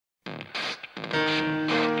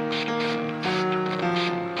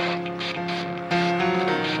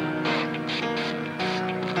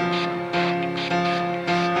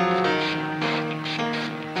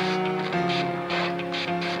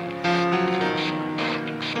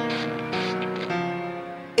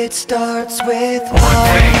It starts with one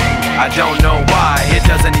thing, I don't know why. It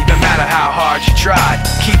doesn't even matter how hard you try.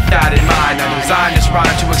 Keep that in mind. I designed this rhyme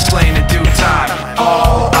to explain in due time.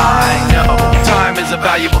 All I know, time is a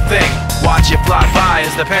valuable thing. Watch it fly by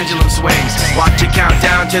as the pendulum swings. Watch it count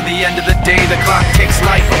down to the end of the day. The clock takes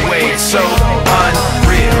life away. It's so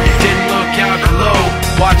unreal. Didn't look out below.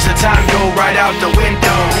 Watch the time go right out the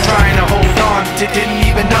window. Trying to hold on to didn't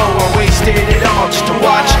even know I wasted it all just to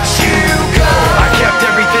watch you go. I kept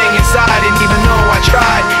everything inside, and even though I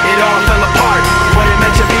tried, it all fell apart. What it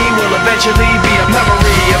meant to be will eventually be a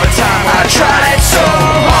memory of a time when I tried so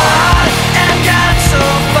hard and got so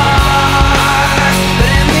far,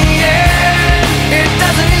 but in the end, it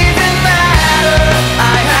doesn't even matter.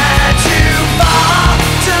 I had to fall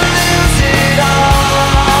to lose it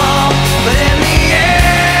all, but in the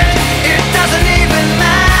end, it doesn't even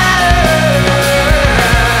matter.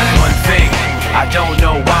 One thing, I don't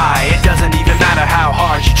know why. It doesn't even matter how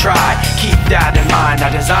hard you try. Keep that in mind.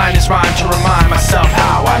 I designed this rhyme to remind myself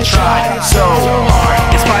how I tried so hard.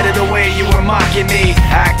 In spite of the way you were mocking me,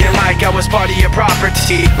 acting like I was part of your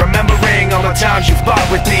property, remembering all the times you fought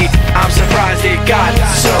with me, I'm surprised it got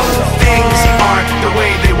so. Things aren't the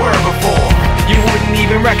way they were before. You wouldn't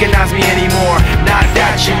even recognize me anymore. Not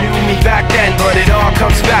that you knew me back then, but it all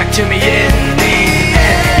comes back to me in the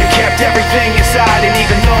end. You kept everything inside, and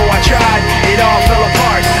even though I tried,